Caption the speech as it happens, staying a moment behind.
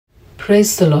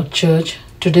Praise the Lord, Church.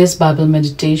 Today's Bible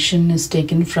meditation is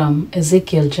taken from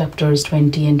Ezekiel chapters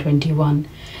 20 and 21.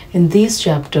 In these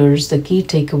chapters, the key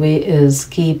takeaway is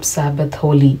keep Sabbath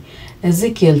holy.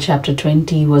 Ezekiel chapter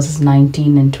 20 verses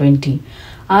 19 and 20.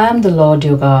 I am the Lord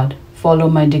your God. Follow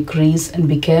my decrees and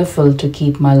be careful to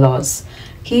keep my laws.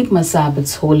 Keep my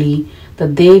Sabbaths holy,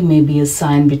 that they may be a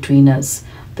sign between us.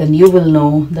 Then you will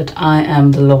know that I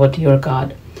am the Lord your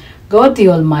God. God the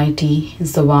Almighty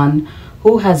is the one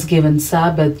who has given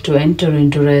Sabbath to enter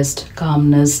into rest,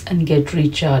 calmness, and get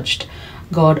recharged.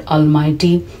 God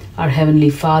Almighty, our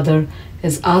Heavenly Father,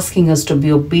 is asking us to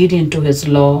be obedient to His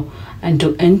law and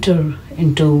to enter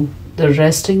into the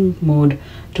resting mode,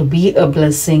 to be a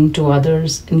blessing to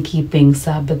others in keeping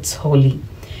Sabbaths holy.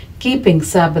 Keeping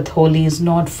Sabbath holy is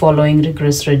not following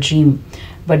rigorous regime,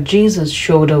 but Jesus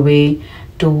showed a way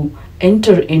to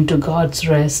enter into God's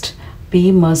rest,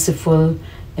 be merciful,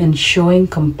 in showing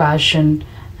compassion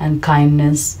and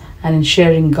kindness, and in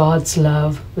sharing God's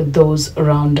love with those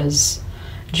around us.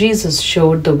 Jesus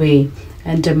showed the way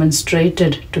and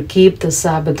demonstrated to keep the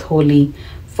Sabbath holy,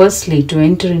 firstly to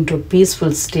enter into a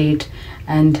peaceful state,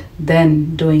 and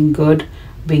then doing good,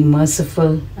 being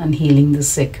merciful, and healing the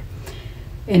sick.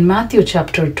 In Matthew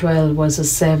chapter 12 verses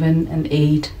 7 and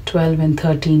 8, 12 and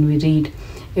 13 we read,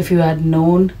 "If you had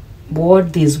known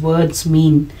what these words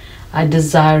mean, I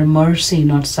desire mercy,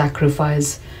 not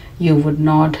sacrifice, you would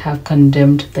not have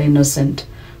condemned the innocent,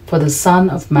 for the Son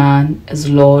of Man is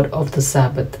Lord of the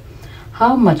Sabbath.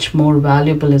 How much more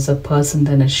valuable is a person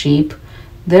than a sheep?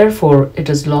 Therefore it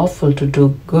is lawful to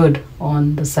do good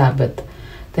on the Sabbath."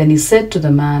 Then he said to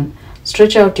the man,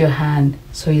 "Stretch out your hand."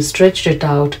 So he stretched it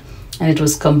out, and it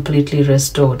was completely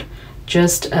restored,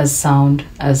 just as sound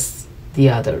as the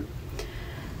other.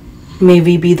 May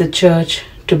we be the church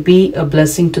to be a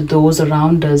blessing to those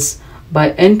around us by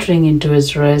entering into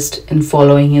His rest in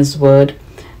following His word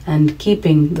and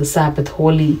keeping the Sabbath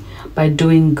holy by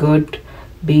doing good,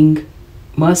 being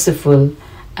merciful,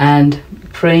 and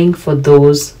praying for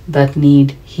those that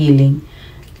need healing,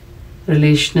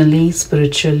 relationally,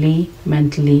 spiritually,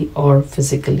 mentally, or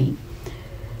physically.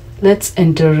 Let's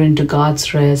enter into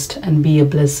God's rest and be a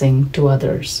blessing to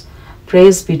others.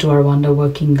 Praise be to our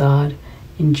wonder-working God.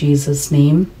 In Jesus'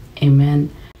 name, amen.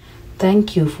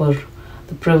 Thank you for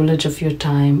the privilege of your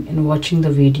time in watching the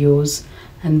videos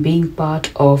and being part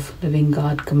of Living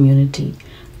God community.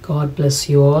 God bless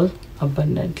you all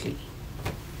abundantly.